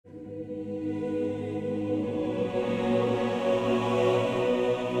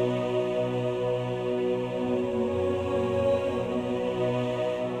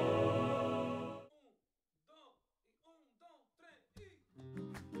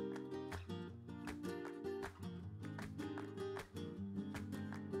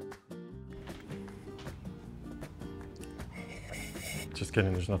Just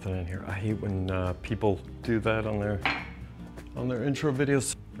kidding, there's nothing in here. I hate when people do that on their intro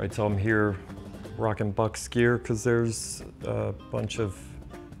videos. All right, so I'm here rocking Bucks gear because there's a bunch of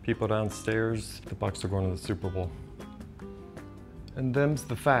people downstairs. The Bucks are going to the Super Bowl. And them's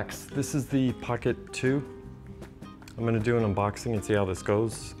the facts. This is the Pocket 2. I'm gonna do an unboxing and see how this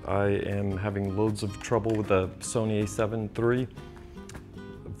goes. I am having loads of trouble with the Sony a7 III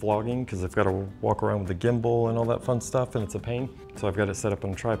vlogging because I've got to walk around with the gimbal and all that fun stuff, and it's a pain. So I've got it set up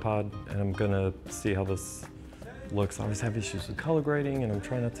on a tripod, and I'm gonna see how this looks. I always have issues with color grading, and I'm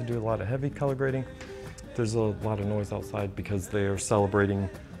trying not to do a lot of heavy color grading. There's a lot of noise outside because they are celebrating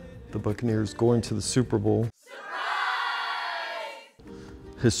the Buccaneers going to the Super Bowl. Surprise!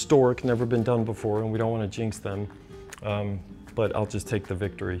 Historic, never been done before, and we don't want to jinx them. But I'll just take the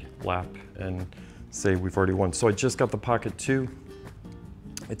victory lap and say we've already won. So I just got the Pocket 2.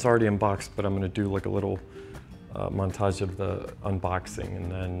 It's already unboxed, but I'm gonna do like a little montage of the unboxing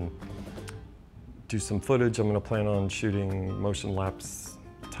and then do some footage. I'm gonna plan on shooting motion lapse,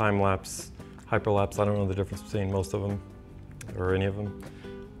 time lapse, hyperlapse. I don't know the difference between most of them or any of them.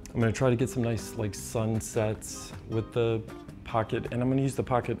 I'm gonna try to get some nice like sunsets with the Pocket, and I'm gonna use the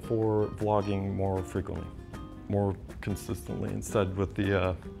Pocket for vlogging more frequently, more consistently, instead of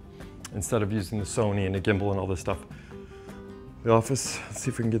using the Sony and the gimbal and all this stuff. The office, let's see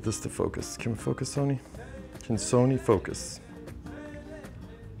if we can get this to focus. Can we focus, Sony? Can Sony focus?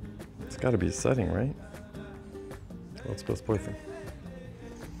 It's gotta be a setting, right? Well, it's best boyfriend.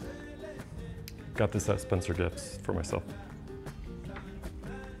 Got this at Spencer Gifts for myself.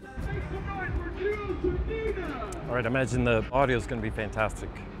 All right, I imagine the audio is gonna be fantastic.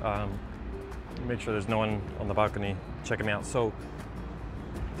 Make sure there's no one on the balcony checking me out. So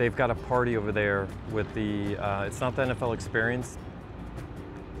they've got a party over there with the, it's not the NFL Experience.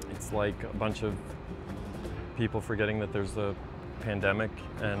 It's like a bunch of people forgetting that there's a pandemic,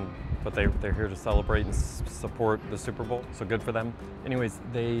 but they're here to celebrate and support the Super Bowl, so good for them. Anyways,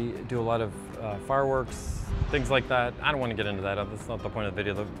 they do a lot of fireworks, things like that. I don't want to get into that, that's not the point of the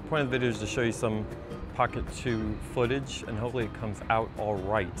video. The point of the video is to show you some Pocket 2 footage, and hopefully it comes out all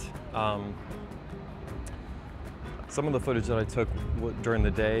right. Some of the footage that I took during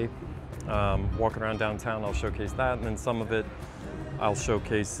the day, walking around downtown, I'll showcase that, and then some of it I'll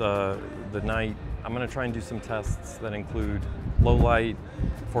showcase the night. I'm gonna try and do some tests that include low light,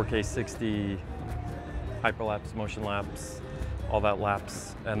 4K 60, hyperlapse, motion lapse, all that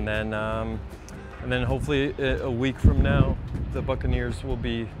lapse, and then hopefully a week from now, the Buccaneers will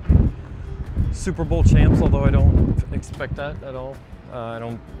be Super Bowl champs, although I don't expect that at all. I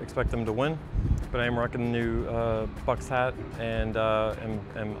don't expect them to win, but I am rocking the new Bucks hat and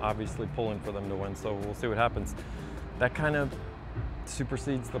am obviously pulling for them to win, so we'll see what happens. That kind of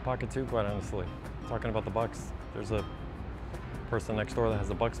supersedes the Pocket 2, quite honestly. Talking about the Bucks, there's a person next door that has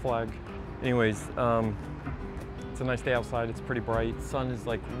a Bucks flag. Anyways, it's a nice day outside, it's pretty bright, sun is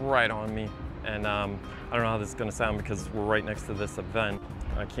like right on me, and I don't know how this is gonna sound because we're right next to this event.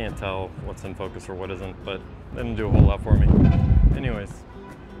 I can't tell what's in focus or what isn't, but it didn't do a whole lot for me. Anyways,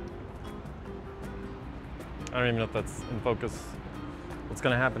 I don't even know if that's in focus. What's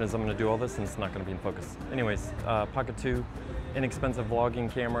gonna happen is I'm gonna do all this and it's not gonna be in focus. Anyways, Pocket 2, inexpensive vlogging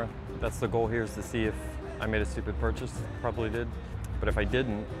camera. That's the goal here, is to see if I made a stupid purchase. Probably did, but if I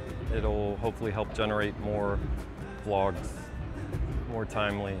didn't, it'll hopefully help generate more vlogs, more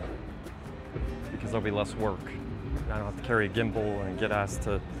timely, because there'll be less work. I don't have to carry a gimbal and get asked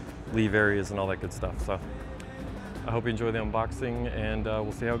to leave areas and all that good stuff. So I hope you enjoy the unboxing, and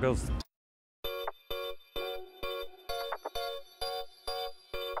we'll see how it goes.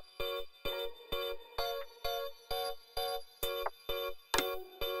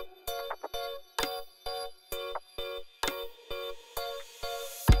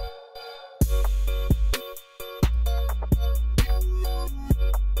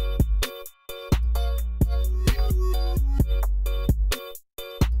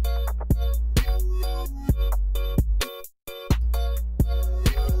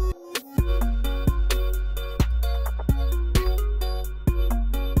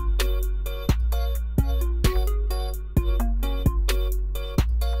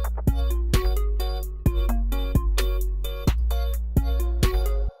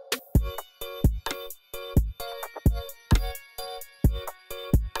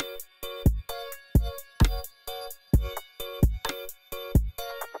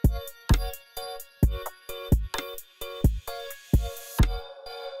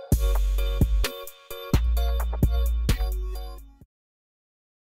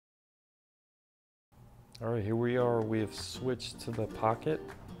 All right, here we are. We have switched to the Pocket,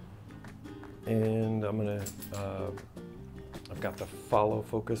 and I'm gonna I've got the follow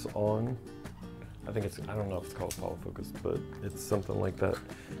focus on. I think it's, I don't know if it's called follow focus, but it's something like that.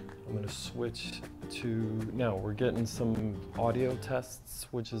 I'm gonna switch to, now we're getting some audio tests,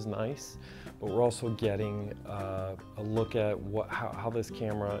 which is nice, but we're also getting a look at how this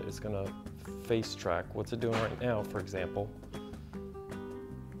camera is gonna face track. What's it doing right now, for example?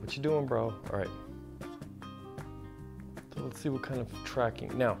 What you doing, bro? All right. So let's see what kind of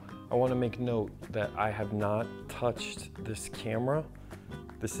tracking. Now, I wanna make note that I have not touched this camera.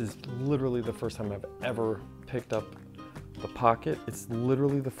 This is literally the first time I've ever picked up the Pocket. It's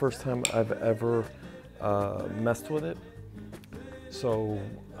literally the first time I've ever messed with it. So,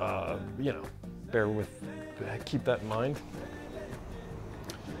 you know, keep that in mind.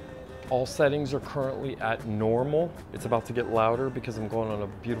 All settings are currently at normal. It's about to get louder because I'm going on a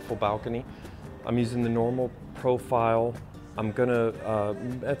beautiful balcony. I'm using the normal profile. I'm gonna,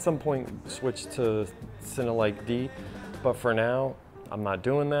 at some point, switch to D-Cinelike D, but for now, I'm not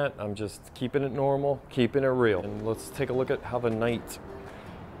doing that. I'm just keeping it normal, keeping it real. And let's take a look at how the night,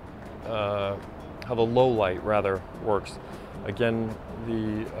 how the low light rather works. Again,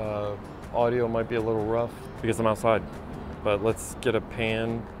 the audio might be a little rough because I'm outside, but let's get a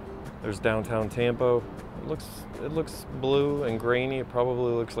pan. There's downtown Tampa. It looks blue and grainy. It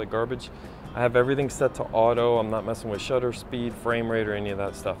probably looks like garbage. I have everything set to auto. I'm not messing with shutter speed, frame rate, or any of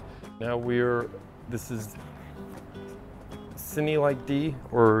that stuff. Now this is D-Cinelike D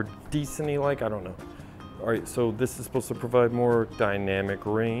or D-Cinelike, I don't know. All right, so this is supposed to provide more dynamic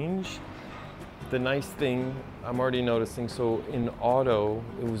range. The nice thing I'm already noticing, so in auto,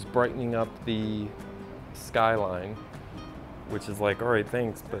 it was brightening up the skyline, which is like, all right,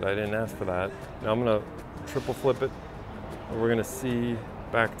 thanks, but I didn't ask for that. Now I'm gonna triple flip it, and we're gonna see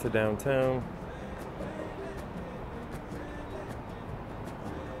back to downtown.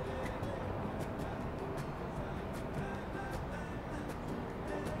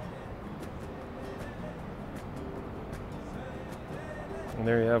 And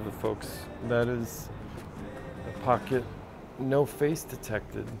there you have it, folks. That is the Pocket, no face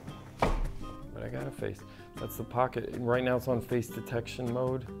detected, but I got a face. That's the Pocket. Right now it's on face detection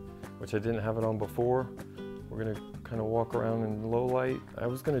mode, which I didn't have it on before. We're gonna kind of walk around in low light. I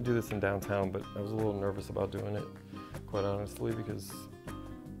was gonna do this in downtown, but I was a little nervous about doing it, quite honestly, because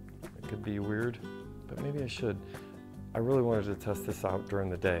it could be weird, but maybe I should. I really wanted to test this out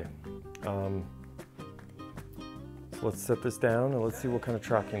during the day. So let's set this down and let's see what kind of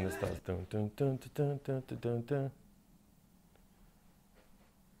tracking this does. Dun, dun, dun, dun, dun, dun, dun, dun.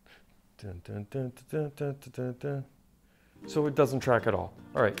 Dun, dun, dun, dun, dun, dun, dun. So it doesn't track at all.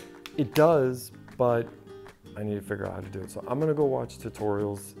 All right, it does, but I need to figure out how to do it. So I'm gonna go watch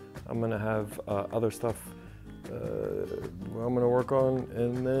tutorials. I'm gonna have other stuff I'm gonna work on,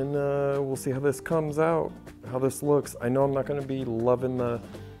 and then we'll see how this comes out, how this looks. I know I'm not gonna be loving the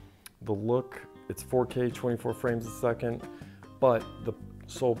look. It's 4K, 24 frames a second, but the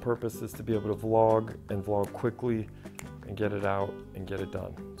sole purpose is to be able to vlog and vlog quickly and get it out and get it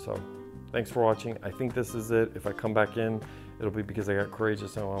done. So thanks for watching. I think this is it. If I come back in, it'll be because I got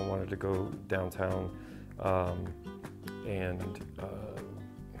courageous and I wanted to go downtown and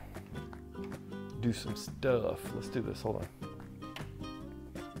do some stuff. Let's do this, hold on.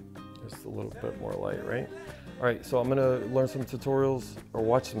 Just a little bit more light, right? All right, so I'm gonna learn some tutorials, or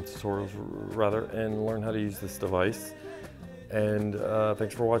watch some tutorials rather, and learn how to use this device. And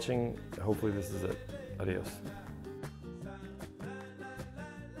thanks for watching. Hopefully this is it. Adios.